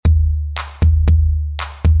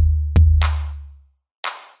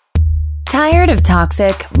Tired of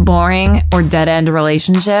toxic, boring, or dead-end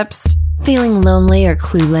relationships? Feeling lonely or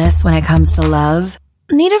clueless when it comes to love?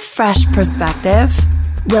 Need a fresh perspective?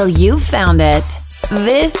 Well, you found it.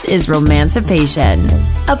 This is Romancipation,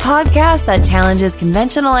 a podcast that challenges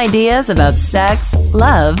conventional ideas about sex,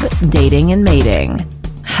 love, dating, and mating.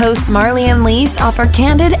 Hosts Marley and Lise offer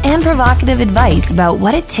candid and provocative advice about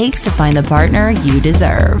what it takes to find the partner you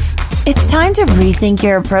deserve. It's time to rethink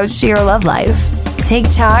your approach to your love life. Take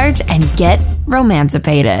charge and get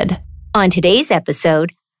romancipated. On today's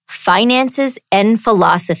episode, finances and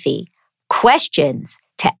philosophy, questions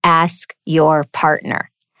to ask your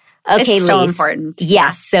partner. Okay, it's so Lise. important.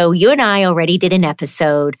 Yes. So you and I already did an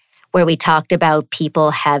episode where we talked about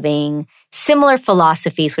people having similar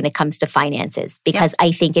philosophies when it comes to finances, because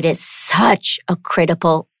I think it is such a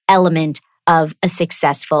critical element of a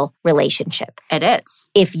successful relationship. It is.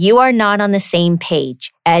 If you are not on the same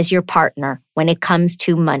page as your partner when it comes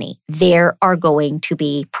to money, there are going to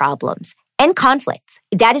be problems and conflicts.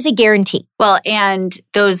 That is a guarantee. Well, and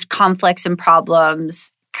those conflicts and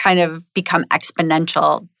problems kind of become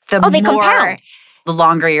exponential. They compound. The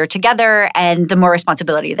longer you're together and the more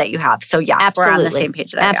responsibility that you have. So yes, Absolutely. We're on the same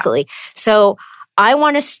page there. Absolutely. So I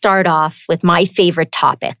want to start off with my favorite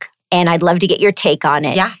topic, and I'd love to get your take on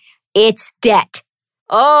it. Yeah. It's debt.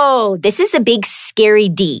 Oh, this is a big scary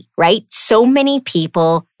D, right? So many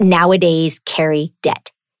people nowadays carry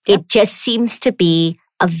debt. Yep. It just seems to be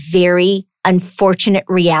a very unfortunate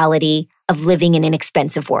reality of living in an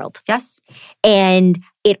expensive world. Yes. And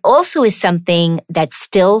it also is something that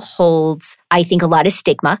still holds, I think, a lot of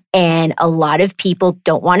stigma, and a lot of people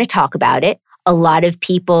don't want to talk about it. A lot of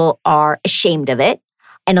people are ashamed of it,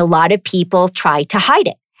 and a lot of people try to hide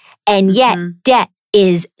it. And yet, debt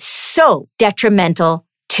is so detrimental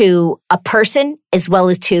to a person as well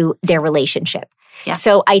as to their relationship. Yeah.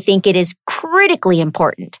 So I think it is critically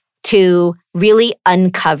important to really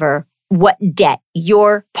uncover what debt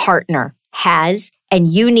your partner has, and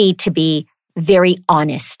you need to be very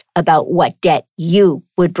honest about what debt you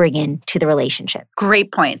would bring into the relationship.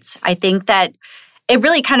 Great points. I think that it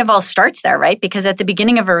really kind of all starts there, right? Because at the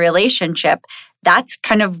beginning of a relationship, that's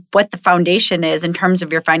kind of what the foundation is in terms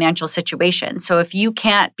of your financial situation. So if you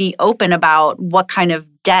can't be open about what kind of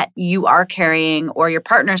debt you are carrying or your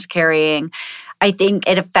partner's carrying, I think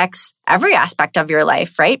it affects every aspect of your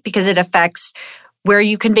life, right? Because it affects where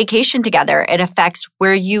you can vacation together. It affects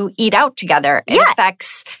where you eat out together. It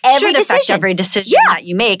affects every decision that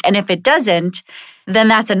you make. And if it doesn't, then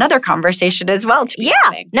that's another conversation as well to be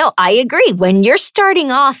having. No, I agree. When you're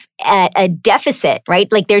starting off at a deficit, right?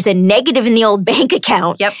 Like there's a negative in the old bank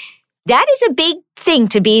account. Yep. That is a big thing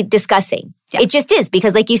to be discussing. Yep. It just is,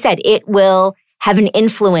 because like you said, it will have an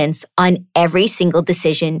influence on every single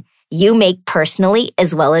decision you make personally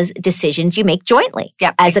as well as decisions you make jointly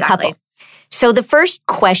as a couple. So the first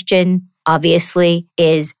question, obviously,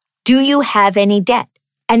 is, do you have any debt?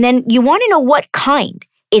 And then you want to know what kind.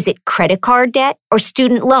 Is it credit card debt or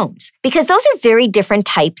student loans? Because those are very different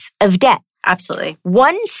types of debt. Absolutely.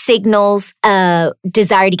 One signals a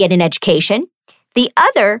desire to get an education. The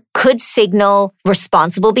other could signal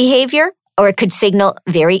responsible behavior, or it could signal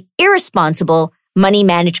very irresponsible money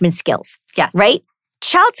management skills. Yes. Right?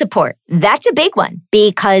 Child support. That's a big one,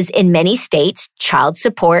 because in many states, child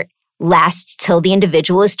support lasts till the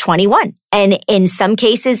individual is 21. And in some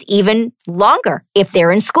cases, even longer if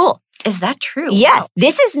they're in school. Is that true? Yes. Wow.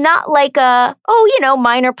 This is not like a,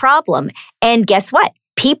 minor problem. And guess what?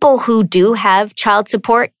 People who do have child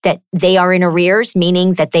support that they are in arrears,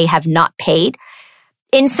 meaning that they have not paid,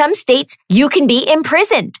 in some states, you can be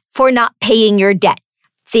imprisoned for not paying your debt.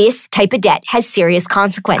 This type of debt has serious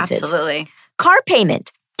consequences. Absolutely. Car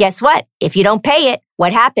payment. Guess what? If you don't pay it,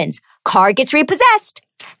 what happens? Car gets repossessed.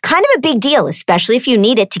 Kind of a big deal, especially if you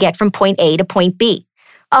need it to get from point A to point B.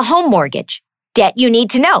 A home mortgage. Debt you need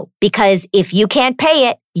to know, because if you can't pay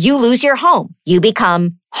it, you lose your home. You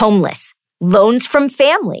become homeless. Loans from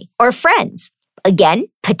family or friends. Again,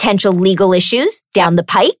 potential legal issues down the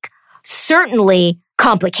pike. Certainly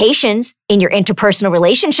complications in your interpersonal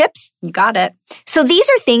relationships. You got it. So these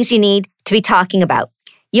are things you need to be talking about.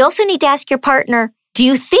 You also need to ask your partner, do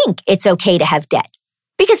you think it's okay to have debt?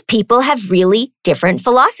 Because people have really different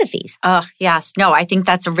philosophies. Oh, yes. No, I think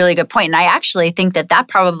that's a really good point. And I actually think that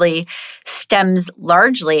probably stems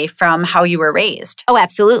largely from how you were raised. Oh,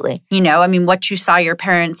 absolutely. What you saw your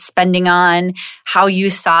parents spending on, how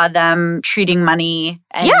you saw them treating money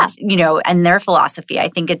and, and their philosophy. I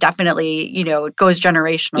think it definitely, goes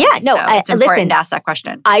generationally. Yeah, no, so it's important listen, to ask that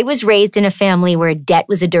question. I was raised in a family where debt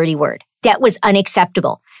was a dirty word. Debt was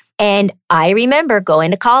unacceptable. And I remember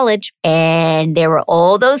going to college and there were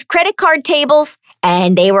all those credit card tables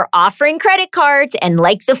and they were offering credit cards. And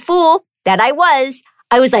like the fool that I was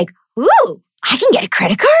like, ooh, I can get a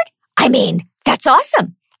credit card? I mean, that's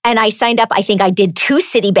awesome. And I signed up. I think I did 2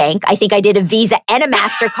 Citibank. I think I did a Visa and a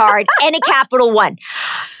MasterCard and a Capital One.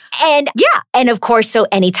 And yeah. And of course, so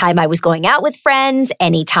anytime I was going out with friends,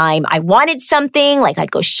 anytime I wanted something, like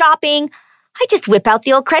I'd go shopping, I just whip out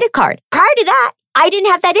the old credit card. Prior to that, I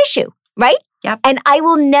didn't have that issue, right? Yep. And I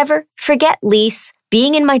will never forget, Lise,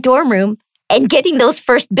 being in my dorm room and getting those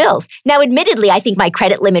first bills. Now, admittedly, I think my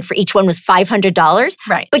credit limit for each one was $500.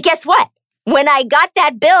 Right. But guess what? When I got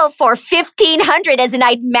that bill for $1,500, as in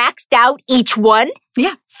I'd maxed out each one,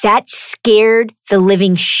 yeah, that scared the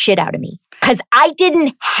living shit out of me because I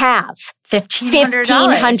didn't have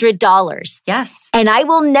 $1,500. Yes. And I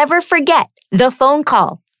will never forget the phone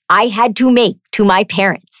call I had to make to my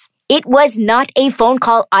parents. It was not a phone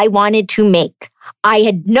call I wanted to make. I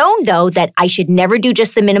had known, though, that I should never do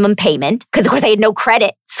just the minimum payment because, of course, I had no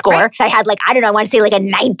credit score. Right. I had I want to say a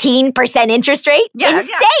 19% interest rate. Yeah,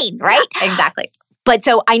 insane, right? Yeah, exactly. But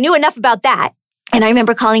so I knew enough about that. And I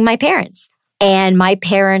remember calling my parents. And my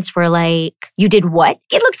parents were like, you did what?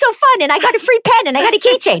 It looked so fun. And I got a free pen and I got a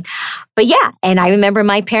keychain. But yeah, and I remember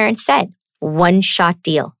my parents said, one-shot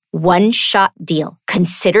deal. One-shot deal.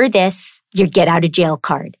 Consider this your get out of jail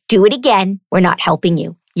card. Do it again. We're not helping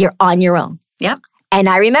you. You're on your own. Yep. And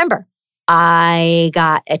I remember I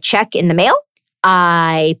got a check in the mail.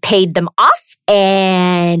 I paid them off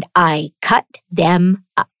and I cut them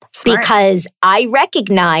up. Smart. Because I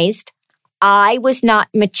recognized I was not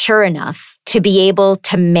mature enough to be able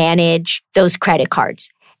to manage those credit cards.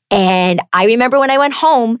 And I remember when I went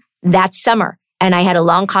home that summer and I had a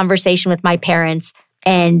long conversation with my parents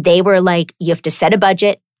and they were like, you have to set a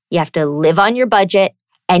budget. You have to live on your budget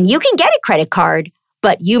and you can get a credit card,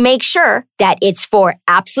 but you make sure that it's for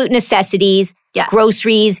absolute necessities, yes,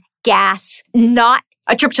 groceries, gas, not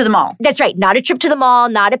a trip to the mall. That's right. Not a trip to the mall,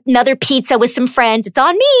 not another pizza with some friends. It's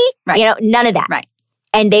on me. Right. None of that. Right.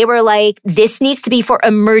 And they were like, this needs to be for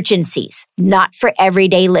emergencies, not for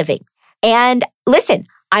everyday living. And listen,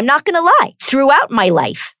 I'm not going to lie. Throughout my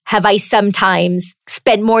life, have I sometimes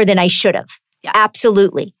spent more than I should have? Yeah.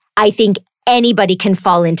 Absolutely. I think anybody can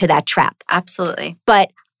fall into that trap. Absolutely.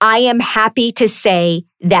 But I am happy to say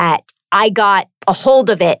that I got a hold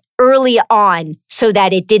of it early on so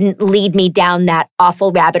that it didn't lead me down that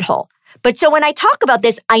awful rabbit hole. But so when I talk about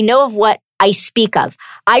this, I know of what I speak of.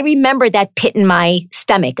 I remember that pit in my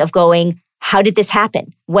stomach of going, how did this happen?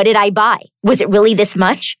 What did I buy? Was it really this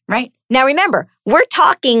much? Right. Now remember, we're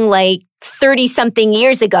talking 30-something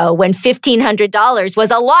years ago when $1,500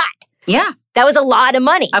 was a lot. Yeah. That was a lot of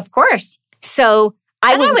money. Of course. So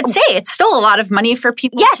I would say it's still a lot of money for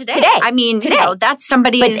people today. I mean, today. That's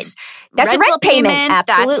somebody's that's a rent payment.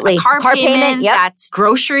 Absolutely. That's a car payment. Yep. That's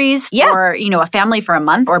groceries for, a family for a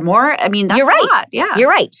month or more. I mean, that's You're right. a lot. Yeah. You're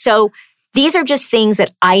right. So these are just things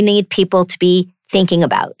that I need people to be thinking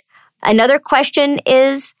about. Another question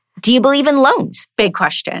is, do you believe in loans? Big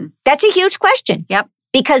question. That's a huge question. Yep.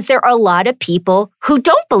 Because there are a lot of people who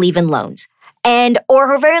don't believe in loans. Or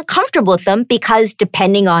who are very uncomfortable with them because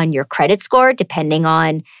depending on your credit score, depending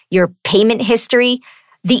on your payment history,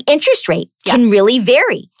 the interest rate can really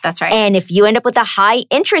vary. That's right. And if you end up with a high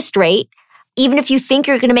interest rate, even if you think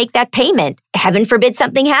you're going to make that payment, heaven forbid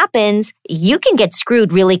something happens, you can get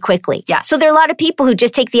screwed really quickly. Yes. So there are a lot of people who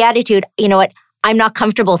just take the attitude, you know what, I'm not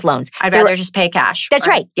comfortable with loans. I'd rather just pay cash. That's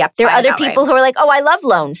right. Yep. There are other people who are like, oh, I love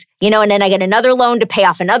loans, and then I get another loan to pay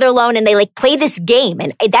off another loan. And they play this game.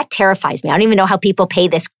 And that terrifies me. I don't even know how people play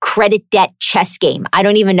this credit debt chess game. I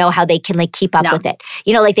don't even know how they can keep up with it.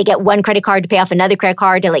 They get one credit card to pay off another credit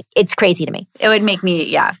card. It's crazy to me. It would make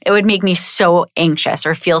me so anxious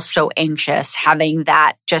or feel so anxious having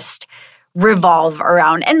that just revolve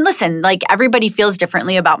around. And listen, everybody feels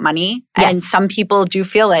differently about money. Yes. And some people do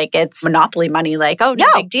feel like it's monopoly money, no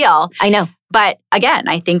big deal. I know. But again,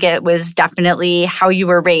 I think it was definitely how you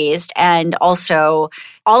were raised. And also,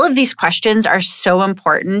 all of these questions are so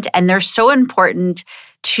important and they're so important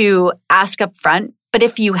to ask up front. But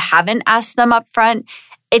if you haven't asked them up front,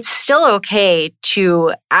 it's still okay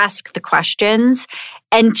to ask the questions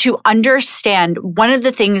and to understand. One of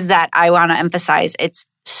the things that I want to emphasize, it's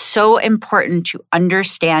so important to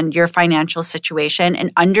understand your financial situation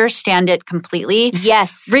and understand it completely.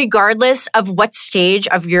 Yes. Regardless of what stage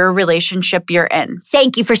of your relationship you're in.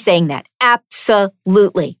 Thank you for saying that.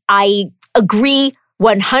 Absolutely. I agree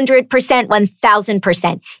 100%,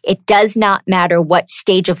 1000%. It does not matter what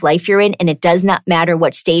stage of life you're in, and it does not matter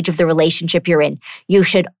what stage of the relationship you're in. You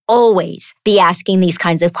should always be asking these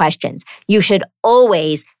kinds of questions. You should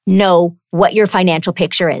always know what your financial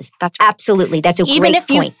picture is. That's right. Absolutely. That's a great point. Even if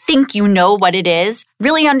you think you know what it is,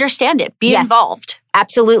 really understand it. Be involved.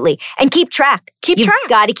 Absolutely. And keep track. You've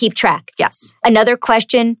got to keep track. Yes. Another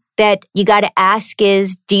question that you got to ask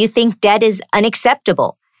is, do you think debt is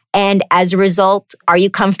unacceptable? And as a result, are you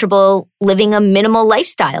comfortable living a minimal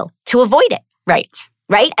lifestyle to avoid it? Right.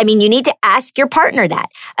 Right? I mean, you need to ask your partner that.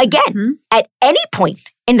 Again, at any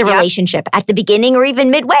point in the relationship, at the beginning or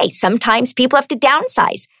even midway, sometimes people have to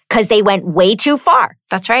downsize because they went way too far.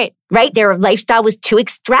 That's right. Right? Their lifestyle was too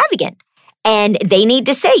extravagant. And they need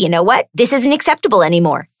to say, you know what? This isn't acceptable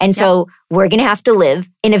anymore. And so we're going to have to live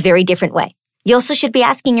in a very different way. You also should be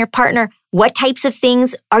asking your partner, what types of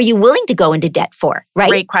things are you willing to go into debt for, right?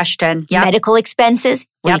 Great question. Yep. Medical expenses,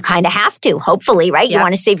 well, you kind of have to, hopefully, right? You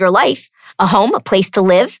want to save your life. A home, a place to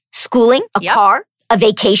live, schooling, a car, a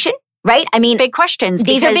vacation, right? I mean, big questions.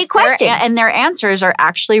 These are big questions. And their answers are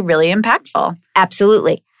actually really impactful.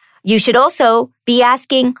 Absolutely. You should also be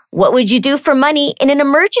asking, what would you do for money in an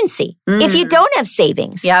emergency? If you don't have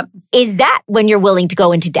savings, is that when you're willing to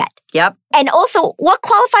go into debt? Yep. And also, what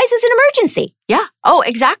qualifies as an emergency? Yeah. Oh,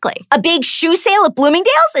 exactly. A big shoe sale at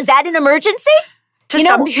Bloomingdale's? Is that an emergency? To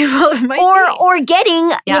some people, it might or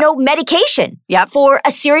getting, medication for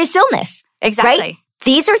a serious illness. Exactly. Right?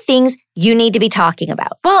 These are things you need to be talking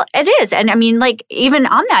about. Well, it is. And I mean, like, even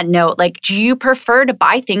on that note, like, do you prefer to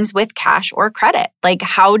buy things with cash or credit? Like,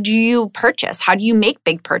 how do you purchase? How do you make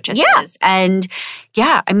big purchases? Yeah. And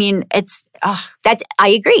I mean, it's, I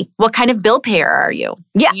agree. What kind of bill payer are you?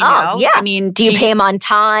 Yeah. You know? I mean, do you pay them on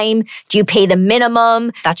time? Do you pay the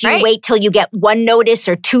minimum? That's do right. you wait till you get one notice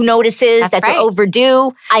or two notices that they're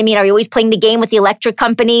overdue? I mean, are you always playing the game with the electric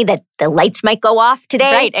company that the lights might go off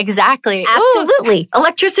today? Right, exactly. Absolutely. Ooh,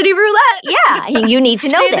 electricity roulette. Yeah, you need to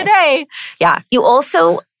know this. Today. Yeah. You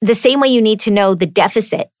also, the same way you need to know the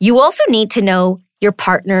deficit, you also need to know your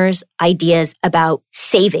partner's ideas about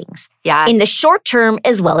savings. Yes. In the short term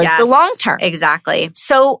as well as the long term. Exactly.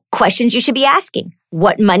 So questions you should be asking.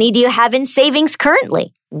 What money do you have in savings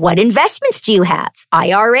currently? What investments do you have?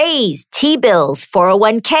 IRAs, T-bills,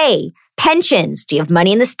 401k, pensions. Do you have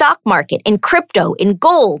money in the stock market, in crypto, in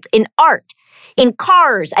gold, in art, in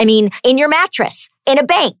cars? I mean, in your mattress, in a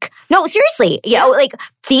bank. No, seriously, like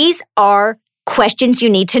these are questions you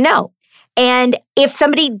need to know. And if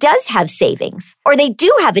somebody does have savings or they do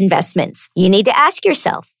have investments, you need to ask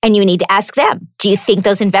yourself and you need to ask them, do you think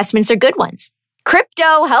those investments are good ones?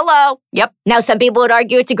 Crypto, hello. Yep. Now, some people would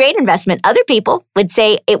argue it's a great investment. Other people would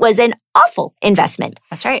say it was an awful investment.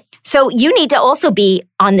 That's right. So you need to also be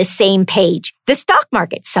on the same page. The stock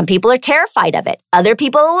market, some people are terrified of it. Other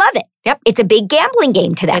people love it. Yep. It's a big gambling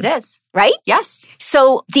game to them. It is. Right? Yes.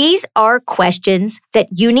 So these are questions that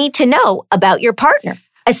you need to know about your partner.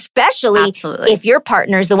 Especially if your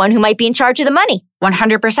partner is the one who might be in charge of the money.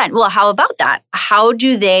 100%. Well, how about that? How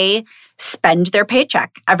do they spend their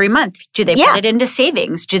paycheck every month? Do they put it into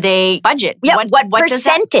savings? Do they budget? Yeah. What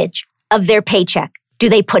percentage of their paycheck do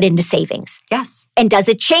they put into savings? Yes. And does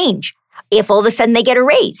it change if all of a sudden they get a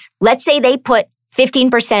raise? Let's say they put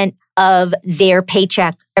 15% of their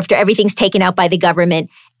paycheck after everything's taken out by the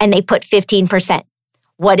government and they put 15%.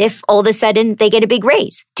 What if all of a sudden they get a big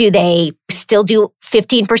raise? Do they still do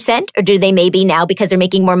 15% or do they maybe now because they're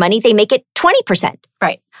making more money, they make it 20%?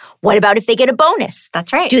 Right. What about if they get a bonus?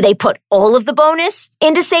 That's right. Do they put all of the bonus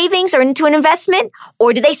into savings or into an investment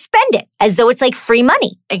or do they spend it as though it's like free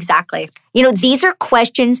money? Exactly. These are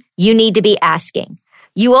questions you need to be asking.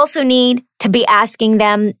 You also need to be asking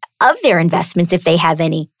them of their investments if they have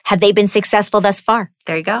any. Have they been successful thus far?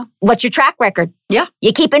 There you go. What's your track record? Yeah.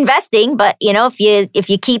 You keep investing, but if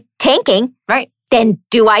you keep tanking, right, then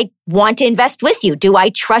do I want to invest with you? Do I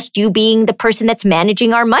trust you being the person that's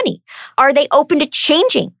managing our money? Are they open to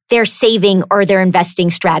changing their saving or their investing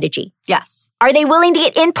strategy? Yes. Are they willing to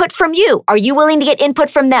get input from you? Are you willing to get input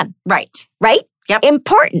from them? Right. Right? Yep.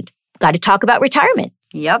 Important. Got to talk about retirement.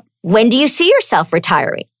 Yep. When do you see yourself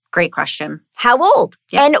retiring? Great question. How old?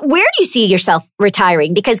 Yep. And where do you see yourself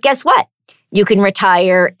retiring? Because guess what? You can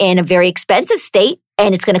retire in a very expensive state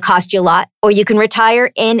and it's going to cost you a lot, or you can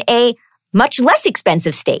retire in a much less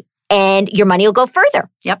expensive state and your money will go further.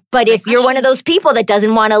 Yep. But if you're one of those people that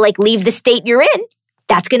doesn't want to leave the state you're in,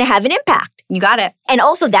 that's going to have an impact. You got it. And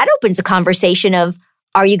also that opens a conversation of,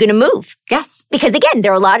 are you going to move? Yes. Because again,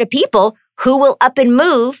 there are a lot of people who will up and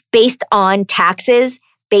move based on taxes,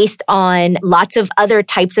 based on lots of other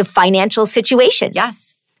types of financial situations.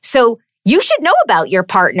 Yes. So you should know about your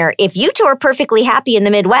partner. If you two are perfectly happy in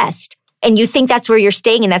the Midwest and you think that's where you're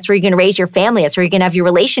staying and that's where you're going to raise your family, that's where you're going to have your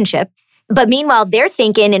relationship. But meanwhile, they're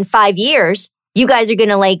thinking in 5 years, you guys are going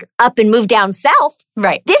to like up and move down south.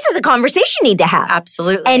 Right. This is a conversation you need to have.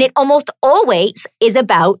 Absolutely. And it almost always is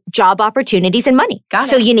about job opportunities and money. Got it.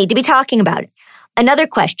 So you need to be talking about it. Another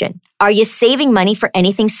question. Are you saving money for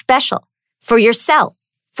anything special? For yourself?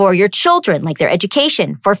 For your children, like their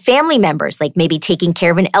education? For family members, like maybe taking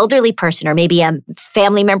care of an elderly person or maybe a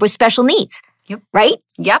family member with special needs? Yep. Right?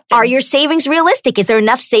 Yep. Are your savings realistic? Is there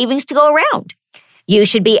enough savings to go around? You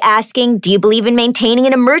should be asking, do you believe in maintaining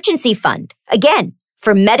an emergency fund? Again,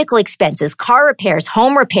 for medical expenses, car repairs,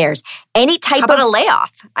 home repairs, any type How about of a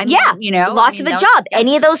layoff? I mean, loss of a job,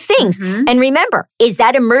 any of those things. Mm-hmm. And remember, is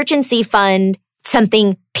that emergency fund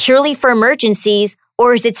something purely for emergencies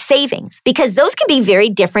or is it savings? Because those can be very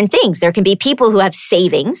different things. There can be people who have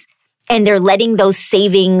savings and they're letting those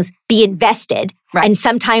savings be invested. Right. And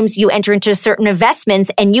sometimes you enter into certain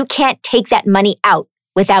investments and you can't take that money out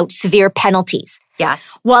without severe penalties.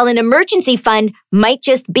 Yes. While an emergency fund might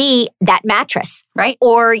just be that mattress. Right.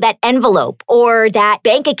 Or that envelope or that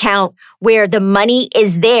bank account where the money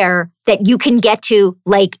is there that you can get to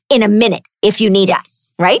like in a minute if you need it.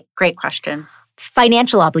 Right? Great question.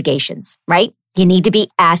 Financial obligations, right? You need to be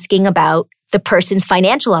asking about the person's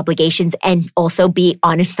financial obligations and also be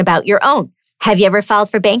honest about your own. Have you ever filed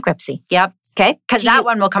for bankruptcy? Yep. Okay. Because that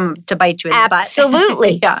one will come to bite you in the butt.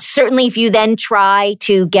 Absolutely. Yeah. Certainly if you then try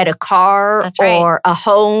to get a car That's right. or a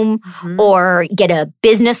home or get a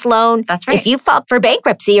business loan. That's right. If you filed for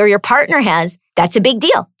bankruptcy or your partner has, that's a big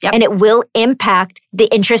deal. Yep. And it will impact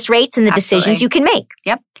the interest rates and the decisions Absolutely. you can make.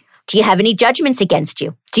 Yep. Do you have any judgments against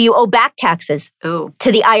you? Do you owe back taxes Ooh.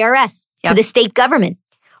 to the IRS, to Yep. the state government?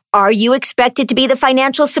 Are you expected to be the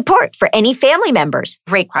financial support for any family members,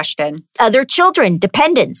 Great question. other children,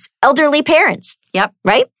 dependents, elderly parents? Yep.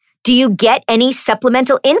 Right? Do you get any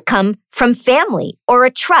supplemental income from family or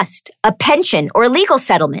a trust, a pension, or a legal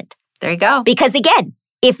settlement? There you go. Because again,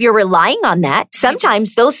 if you're relying on that,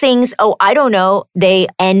 sometimes those things, they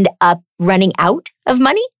end up running out of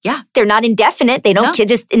money. Yeah. They're not indefinite. They don't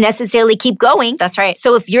just necessarily keep going. That's right.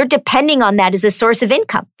 So if you're depending on that as a source of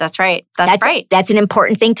income, That's right. That's right. that's an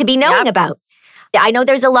important thing to be knowing Yep. about. I know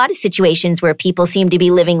there's a lot of situations where people seem to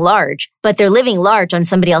be living large, but they're living large on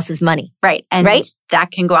somebody else's money. Right. And Right?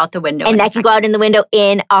 that can go out the window. And that can go out in the window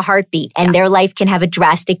in a heartbeat, and their life can have a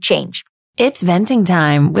drastic change. It's venting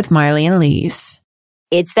time with Marley and Lise.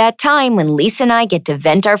 It's that time when Lisa and I get to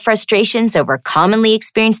vent our frustrations over commonly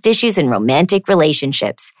experienced issues in romantic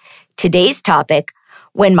relationships. Today's topic,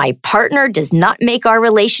 when my partner does not make our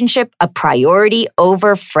relationship a priority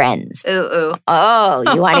over friends. Ooh. Oh,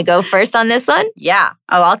 you want to go first on this one? Yeah.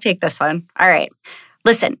 Oh, I'll take this one. All right.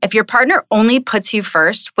 Listen, if your partner only puts you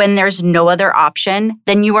first when there's no other option,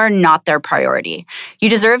 then you are not their priority. You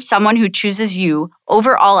deserve someone who chooses you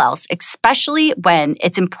over all else, especially when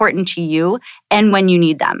it's important to you and when you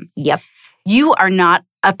need them. Yep. You are not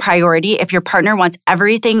a priority if your partner wants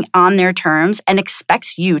everything on their terms and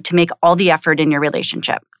expects you to make all the effort in your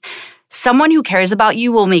relationship. Someone who cares about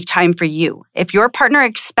you will make time for you. If your partner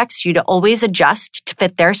expects you to always adjust to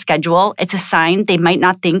fit their schedule, it's a sign they might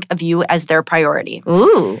not think of you as their priority.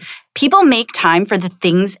 Ooh. People make time for the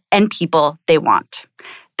things and people they want.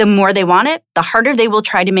 The more they want it, the harder they will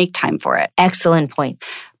try to make time for it. Excellent point.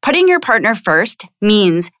 Putting your partner first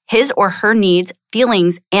means his or her needs,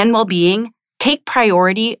 feelings, and well-being take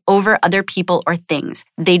priority over other people or things.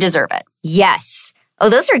 They deserve it. Yes. Oh,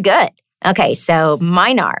 those are good. Okay, so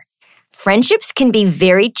mine are. Friendships can be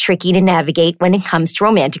very tricky to navigate when it comes to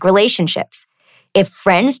romantic relationships. If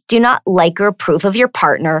friends do not like or approve of your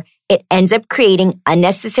partner, it ends up creating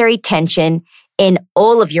unnecessary tension in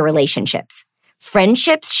all of your relationships.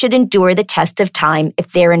 Friendships should endure the test of time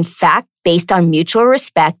if they're in fact based on mutual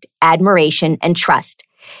respect, admiration, and trust.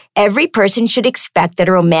 Every person should expect that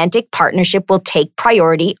a romantic partnership will take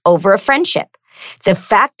priority over a friendship. The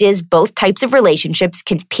fact is, both types of relationships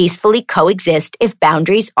can peacefully coexist if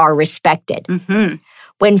boundaries are respected. Mm-hmm.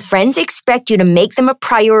 When friends expect you to make them a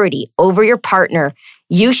priority over your partner,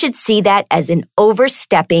 you should see that as an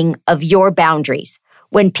overstepping of your boundaries.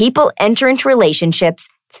 When people enter into relationships,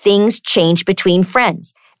 things change between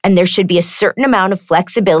friends, and there should be a certain amount of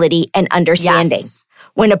flexibility and understanding. Yes.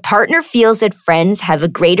 When a partner feels that friends have a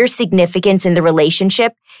greater significance in the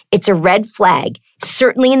relationship, it's a red flag,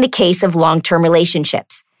 certainly in the case of long-term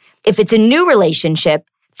relationships. If it's a new relationship,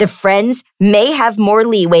 the friends may have more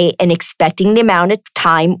leeway in expecting the amount of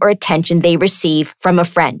time or attention they receive from a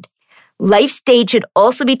friend. Life stage should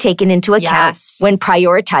also be taken into account when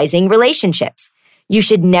prioritizing relationships. You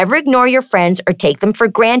should never ignore your friends or take them for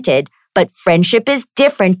granted, but friendship is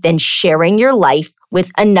different than sharing your life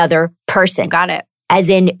with another person. Got it. As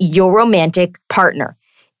in your romantic partner.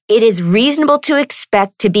 It is reasonable to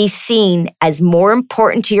expect to be seen as more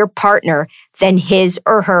important to your partner than his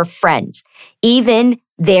or her friends, even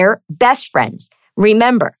their best friends.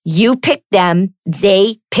 Remember, you picked them,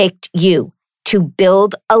 they picked you to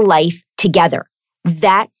build a life together.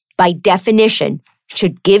 That, by definition,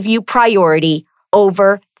 should give you priority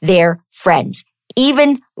over their friends,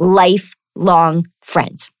 even lifelong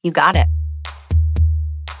friends. You got it.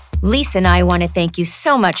 Lisa and I want to thank you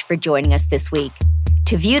so much for joining us this week.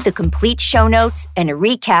 To view the complete show notes and a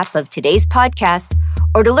recap of today's podcast,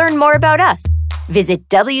 or to learn more about us, visit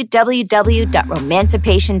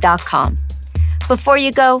www.romancipation.com. Before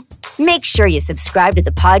you go, make sure you subscribe to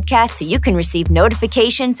the podcast so you can receive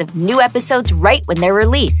notifications of new episodes right when they're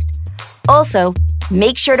released. Also,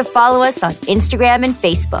 make sure to follow us on Instagram and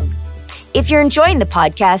Facebook. If you're enjoying the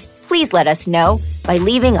podcast, please let us know by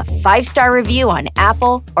leaving a 5-star review on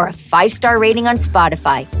Apple or a 5-star rating on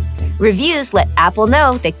Spotify. Reviews let Apple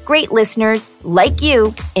know that great listeners like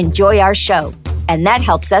you enjoy our show, and that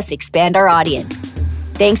helps us expand our audience.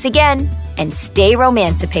 Thanks again, and stay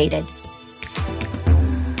romancipated.